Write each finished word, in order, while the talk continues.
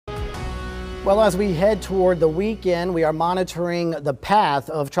Well, as we head toward the weekend, we are monitoring the path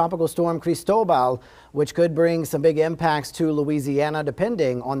of Tropical Storm Cristobal, which could bring some big impacts to Louisiana,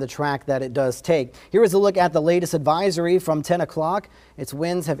 depending on the track that it does take. Here is a look at the latest advisory from 10 o'clock. Its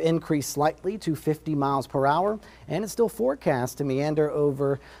winds have increased slightly to 50 miles per hour, and it's still forecast to meander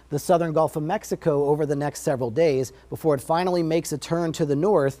over the southern Gulf of Mexico over the next several days before it finally makes a turn to the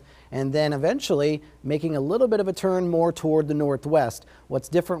north and then eventually making a little bit of a turn more toward the northwest. What's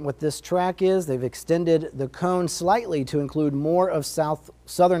different with this track is they've extended the cone slightly to include more of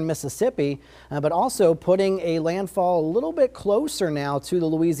southern Mississippi, but also putting a landfall a little bit closer now to the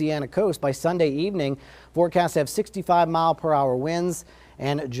Louisiana coast. By Sunday evening, forecasts have 65-mile-per-hour winds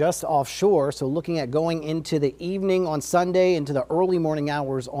and just offshore. So looking at going into the evening on Sunday, into the early morning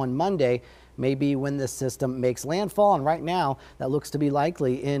hours on Monday, maybe when this system makes landfall, and right now that looks to be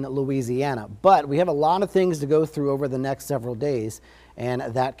likely in Louisiana. But we have a lot of things to go through over the next several days, and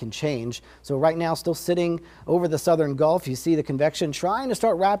that can change. So right now, still sitting over the southern Gulf, you see the convection trying to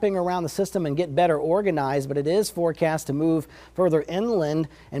start wrapping around the system and get better organized, but it is forecast to move further inland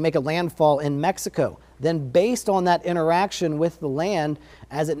and make a landfall in Mexico. Then based on that interaction with the land,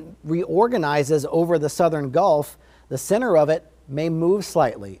 as it reorganizes over the southern Gulf, the center of it may move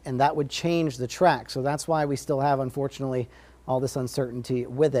slightly, and that would change the track. So that's why we still have, unfortunately, all this uncertainty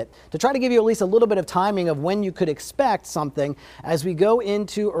with it. To try to give you at least a little bit of timing of when you could expect something, as we go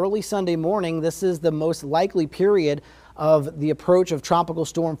into early Sunday morning, this is the most likely period of the approach of tropical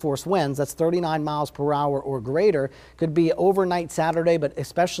storm force winds. That's 39 miles per hour or greater. Could be overnight Saturday, but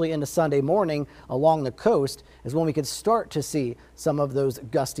especially into Sunday morning along the coast is when we could start to see some of those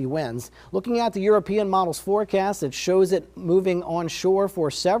gusty winds. Looking at the European model's forecast, it shows it moving onshore for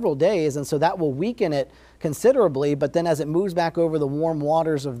several days, and so that will weaken it considerably, but then as it moves back over the warm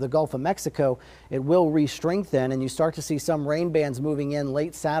waters of the Gulf of Mexico, it will re-strengthen, and you start to see some rain bands moving in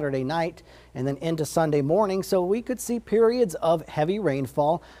late Saturday night and then into Sunday morning. So we could see periods of heavy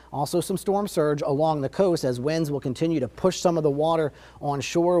rainfall, also some storm surge along the coast as winds will continue to push some of the water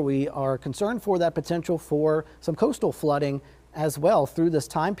onshore. We are concerned for that potential for some coastal flooding as well through this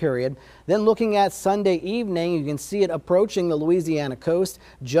time period. Then looking at Sunday evening, you can see it approaching the Louisiana coast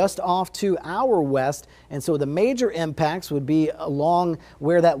just off to our west, and so the major impacts would be along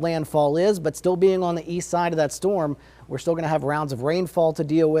where that landfall is, but still being on the east side of that storm, we're still going to have rounds of rainfall to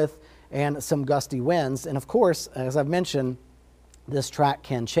deal with and some gusty winds. And of course, as I've mentioned, this track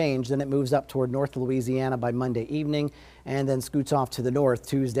can change. Then it moves up toward North Louisiana by Monday evening and then scoots off to the north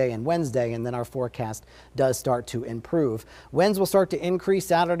Tuesday and Wednesday, and then our forecast does start to improve. Winds will start to increase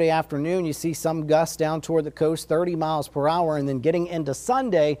Saturday afternoon. You see some gusts down toward the coast, 30 miles per hour, and then getting into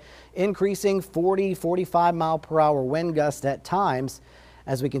Sunday, increasing 40, 45 mile per hour wind gusts at times,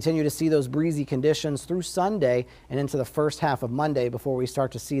 as we continue to see those breezy conditions through Sunday and into the first half of Monday before we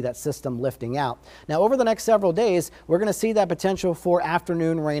start to see that system lifting out. Now, over the next several days, we're going to see that potential for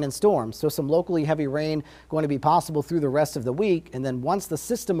afternoon rain and storms. So some locally heavy rain going to be possible through the rest of the week. And then once the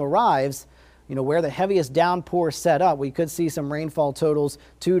system arrives, you know, where the heaviest downpour set up, we could see some rainfall totals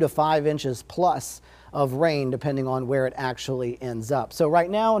 2 to 5 inches plus of rain depending on where it actually ends up. So right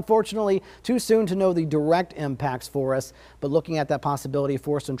now, unfortunately, too soon to know the direct impacts for us, but looking at that possibility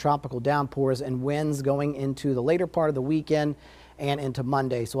for some tropical downpours and winds going into the later part of the weekend and into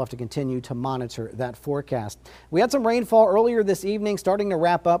Monday. So we'll have to continue to monitor that forecast. We had some rainfall earlier this evening, starting to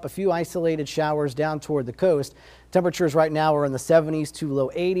wrap up, a few isolated showers down toward the coast. Temperatures right now are in the 70s to low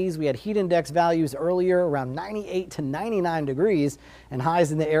 80s. We had heat index values earlier around 98 to 99 degrees, and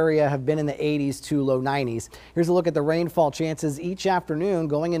highs in the area have been in the 80s to low 90s. Here's a look at the rainfall chances each afternoon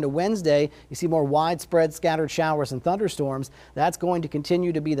going into Wednesday. You see more widespread scattered showers and thunderstorms. That's going to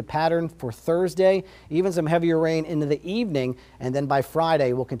continue to be the pattern for Thursday, even some heavier rain into the evening, and then by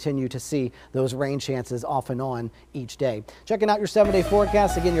Friday we'll continue to see those rain chances off and on each day. Checking out your 7-day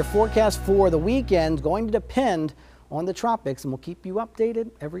forecast. Again, your forecast for the weekend going to depend on the tropics, and we'll keep you updated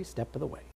every step of the way.